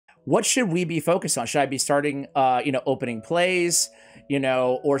what should we be focused on? Should I be starting, opening plays,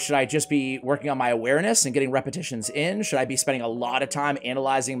 or should I just be working on my awareness and getting repetitions in? Should I be spending a lot of time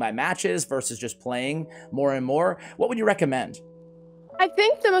analyzing my matches versus just playing more and more? What would you recommend? I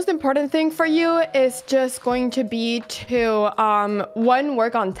think the most important thing for you is just going to be to one,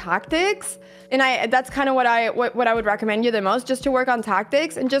 work on tactics, and that's kind of what I would recommend you the most, just to work on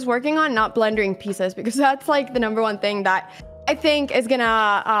tactics and just working on not blundering pieces, because that's like the number one thing that I think is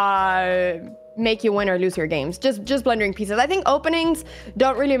gonna make you win or lose your games. Just blundering pieces. I think openings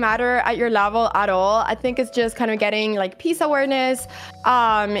don't really matter at your level at all. I think it's just kind of getting like piece awareness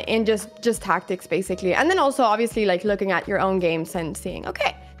and just tactics basically. And then also obviously like looking at your own games and seeing,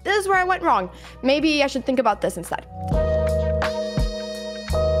 okay, this is where I went wrong. Maybe I should think about this instead.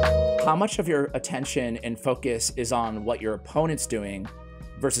 How much of your attention and focus is on what your opponent's doing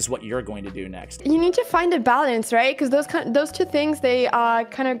versus what you're going to do next? You need to find a balance, right? Because those two things, they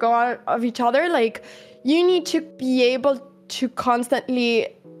kind of go out of each other. Like, you need to be able to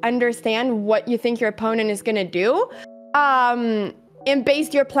constantly understand what you think your opponent is going to do and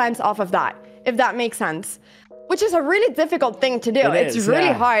base your plans off of that, if that makes sense. Which is a really difficult thing to do. It's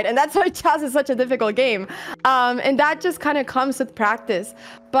really hard. And that's why chess is such a difficult game. And that just kind of comes with practice.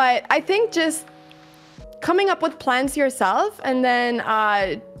 But I think just coming up with plans yourself and then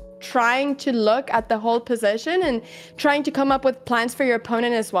trying to look at the whole position and trying to come up with plans for your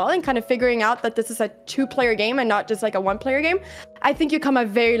opponent as well, and kind of figuring out that this is a two-player game and not just like a one-player game. I think you come a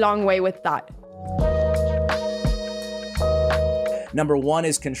very long way with that. Number one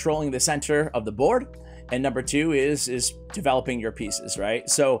is controlling the center of the board. And number two is developing your pieces, right?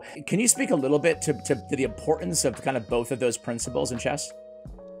 So can you speak a little bit to the importance of kind of both of those principles in chess?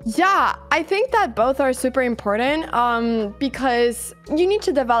 Yeah, I think that both are super important because you need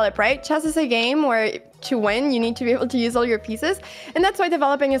to develop, right? Chess is a game where to win, you need to be able to use all your pieces. And that's why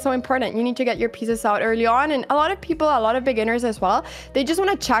developing is so important. You need to get your pieces out early on. And a lot of people, a lot of beginners as well, they just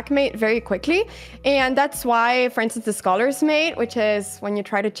want to checkmate very quickly. And that's why, for instance, the Scholar's Mate, which is when you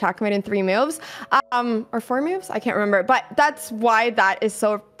try to checkmate in 3 moves, or 4 moves, I can't remember. But that's why that is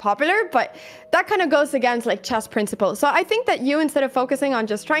so popular. But that kind of goes against like chess principles. So I think that you, instead of focusing on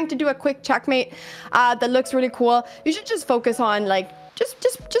just trying to do a quick checkmate that looks really cool, you should just focus on like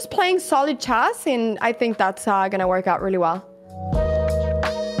just playing solid chess, and I think that's gonna work out really well.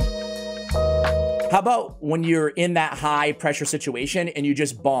 How about when you're in that high pressure situation and you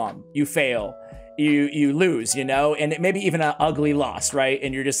just bomb, you fail, you lose, and it maybe even an ugly loss, right?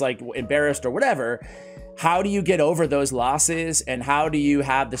 And you're just like embarrassed or whatever. How do you get over those losses, and how do you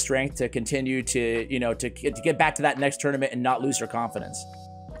have the strength to continue to, to get back to that next tournament and not lose your confidence?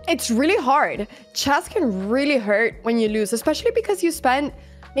 It's really hard. Chess can really hurt when you lose, especially because you spend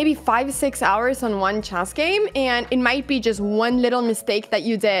maybe 5-6 hours on one chess game, and it might be just one little mistake that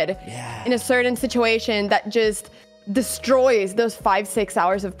you did in a certain situation that just destroys those 5-6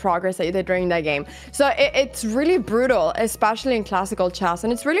 hours of progress that you did during that game. So it's really brutal, especially in classical chess,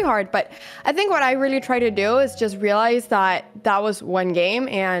 and it's really hard. But I think what I really try to do is just realize that that was one game,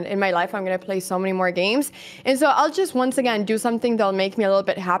 and in my life I'm going to play so many more games. And so I'll just once again do something that'll make me a little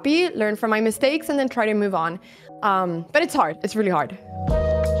bit happy, learn from my mistakes, and then try to move on. But it's hard. It's really hard.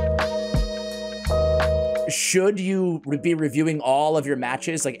 Should you be reviewing all of your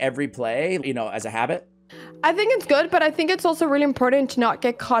matches, like every play, as a habit? I think it's good, but I think it's also really important to not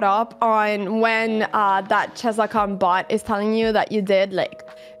get caught up on when that chess.com bot is telling you that you did like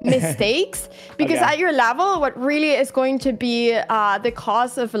mistakes, because at your level, what really is going to be the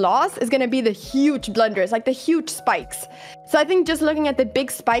cause of loss is going to be the huge blunders, like the huge spikes. So I think just looking at the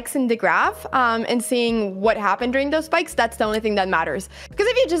big spikes in the graph and seeing what happened during those spikes, that's the only thing that matters. Because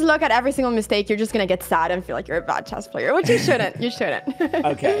if you just look at every single mistake, you're just going to get sad and feel like you're a bad chess player, which you shouldn't. You shouldn't.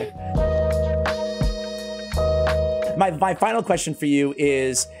 Okay. My final question for you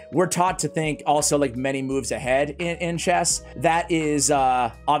is, we're taught to think also like many moves ahead in chess. That is,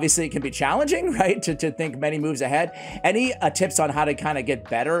 obviously it can be challenging, right? To think many moves ahead. Any tips on how to kind of get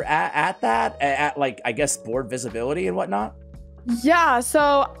better at that, at like, I guess, board visibility and whatnot? Yeah,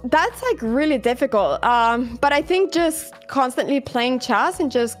 so that's like really difficult. But I think just constantly playing chess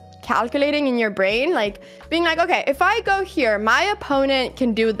and just calculating in your brain, like being like, okay, if I go here, my opponent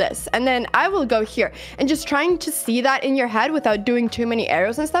can do this, and then I will go here, and just trying to see that in your head without doing too many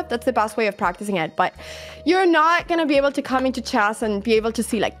arrows and stuff. That's the best way of practicing it. But you're not gonna be able to come into chess and be able to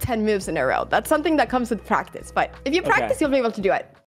see like 10 moves in a row. That's something that comes with practice. But if you practice, you'll be able to do it.